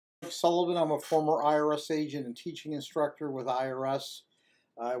Sullivan. I'm a former IRS agent and teaching instructor with IRS.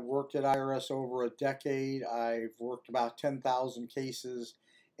 I've worked at IRS over a decade. I've worked about 10,000 cases,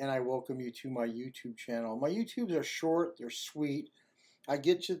 and I welcome you to my YouTube channel. My YouTubes are short, they're sweet. I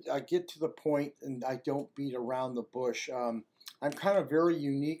get to the point, and I don't beat around the bush. I'm kind of very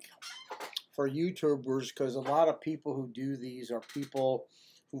unique for YouTubers because a lot of people who do these are people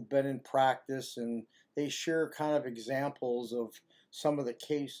who've been in practice, and they share kind of examples of some of the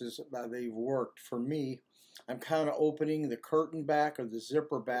cases that they've worked. For me, I'm kind of opening the curtain back or the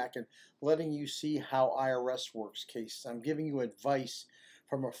zipper back and letting you see how IRS works cases. I'm giving you advice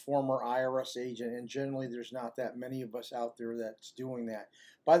from a former IRS agent, and generally there's not that many of us out there that's doing that.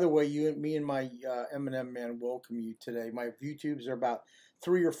 By the way, me and my M&M man welcome you today. My YouTubes are about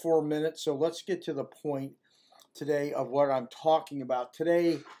 3 or 4 minutes, so let's get to the point today of what I'm talking about.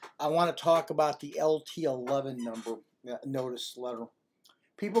 Today, I want to talk about the LT11 number notice letter.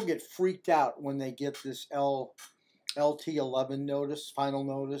 People get freaked out when they get this LT11 notice, final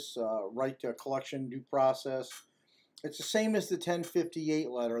notice, right to collection due process. It's the same as the 1058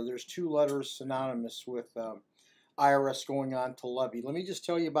 letter. There's 2 letters synonymous with IRS going on to levy. Let me just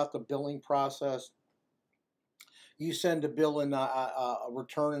tell you about the billing process. You send a bill in a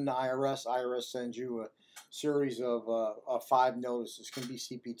return in the IRS. IRS sends you a series of 5 notices. It can be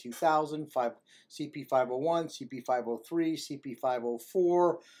CP 2000, CP 501, CP 503, CP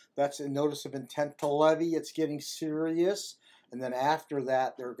 504. That's a notice of intent to levy. It's getting serious. And then after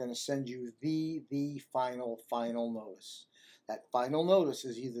that, they're going to send you the final notice. That final notice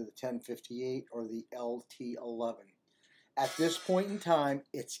is either the 1058 or the LT11. At this point in time,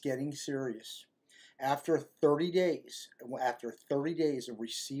 it's getting serious. After 30 days of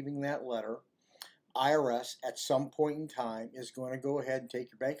receiving that letter, IRS at some point in time is going to go ahead and take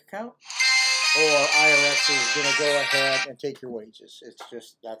your bank account, or IRS is going to go ahead and take your wages. It's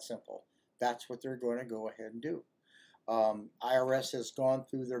just that simple. That's what they're going to go ahead and do. IRS has gone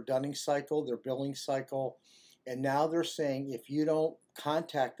through their dunning cycle, their billing cycle, and now they're saying if you don't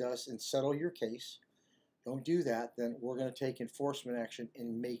contact us and settle your case, don't do that, then we're going to take enforcement action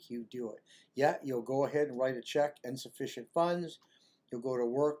and make you do it. Yeah, you'll go ahead and write a check, insufficient funds. You'll go to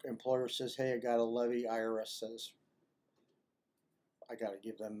work, employer says, hey, I got a levy. IRS says, I got to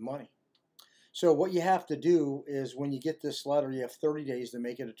give them money. So what you have to do is when you get this letter, you have 30 days to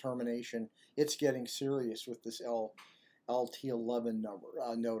make a determination. It's getting serious with this LT11 number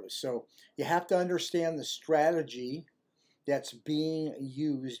notice. So you have to understand the strategy that's being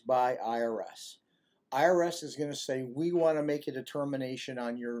used by IRS. IRS is going to say, we want to make a determination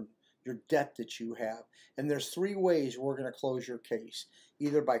on your debt that you have. And there's 3 ways we're going to close your case.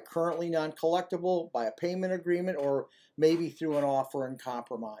 Either by currently non-collectible, by a payment agreement, or maybe through an offer and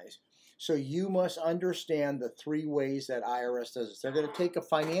compromise. So you must understand the 3 ways that IRS does this. They're going to take a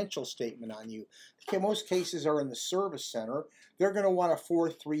financial statement on you. Okay, most cases are in the service center. They're going to want a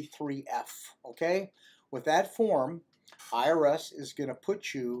 433F, okay? With that form, IRS is going to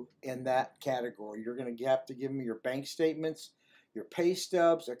put you in that category. You're going to have to give them your bank statements, your pay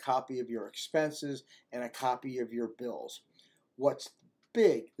stubs, a copy of your expenses, and a copy of your bills. What's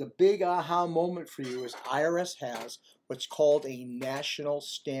big, the big aha moment for you is IRS has what's called a national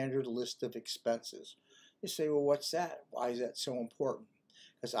standard list of expenses. You say, well, what's that? Why is that so important?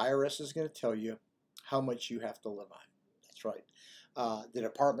 Because IRS is going to tell you how much you have to live on. That's right. The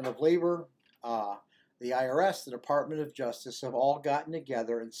Department of Labor, the IRS, the Department of Justice have all gotten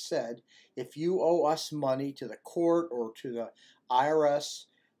together and said, if you owe us money to the court or to the IRS,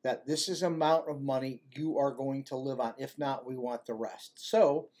 that this is amount of money you are going to live on. If not, we want the rest.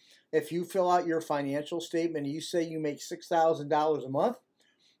 So if you fill out your financial statement and you say you make $6,000 a month,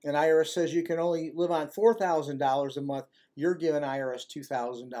 and IRS says you can only live on $4,000 a month, you're giving IRS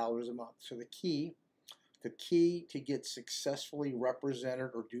 $2,000 a month. So the key to get successfully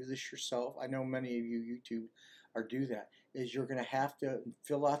represented or do this yourself, I know many of you YouTube or do that, is you're going to have to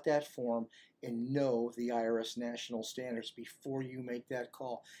fill out that form and know the IRS national standards before you make that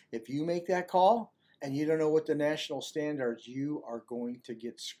call. If you make that call and you don't know what the national standards, you are going to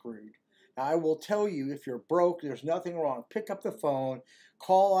get screwed. Now, I will tell you, if you're broke, there's nothing wrong. Pick up the phone,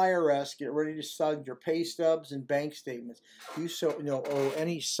 call IRS, get ready to send your pay stubs and bank statements. You owe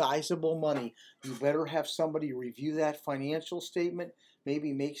any sizable money, you better have somebody review that financial statement,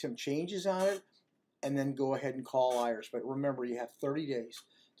 maybe make some changes on it, and then go ahead and call IRS. But remember, you have 30 days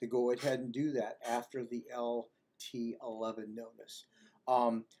to go ahead and do that after the LT11 notice.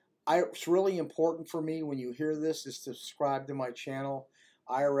 It's really important for me when you hear this is to subscribe to my channel.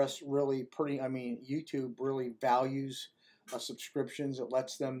 IRS really YouTube really values subscriptions. It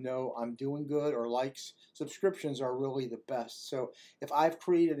lets them know I'm doing good, or likes. Subscriptions are really the best. So if I've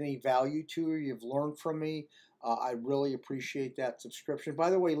created any value to you, you've learned from me, I really appreciate that subscription.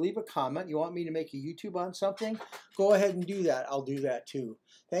 By the way, leave a comment. You want me to make a YouTube on something? Go ahead and do that. I'll do that too.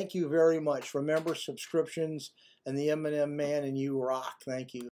 Thank you very much. Remember, subscriptions and the M&M Man and you rock. Thank you.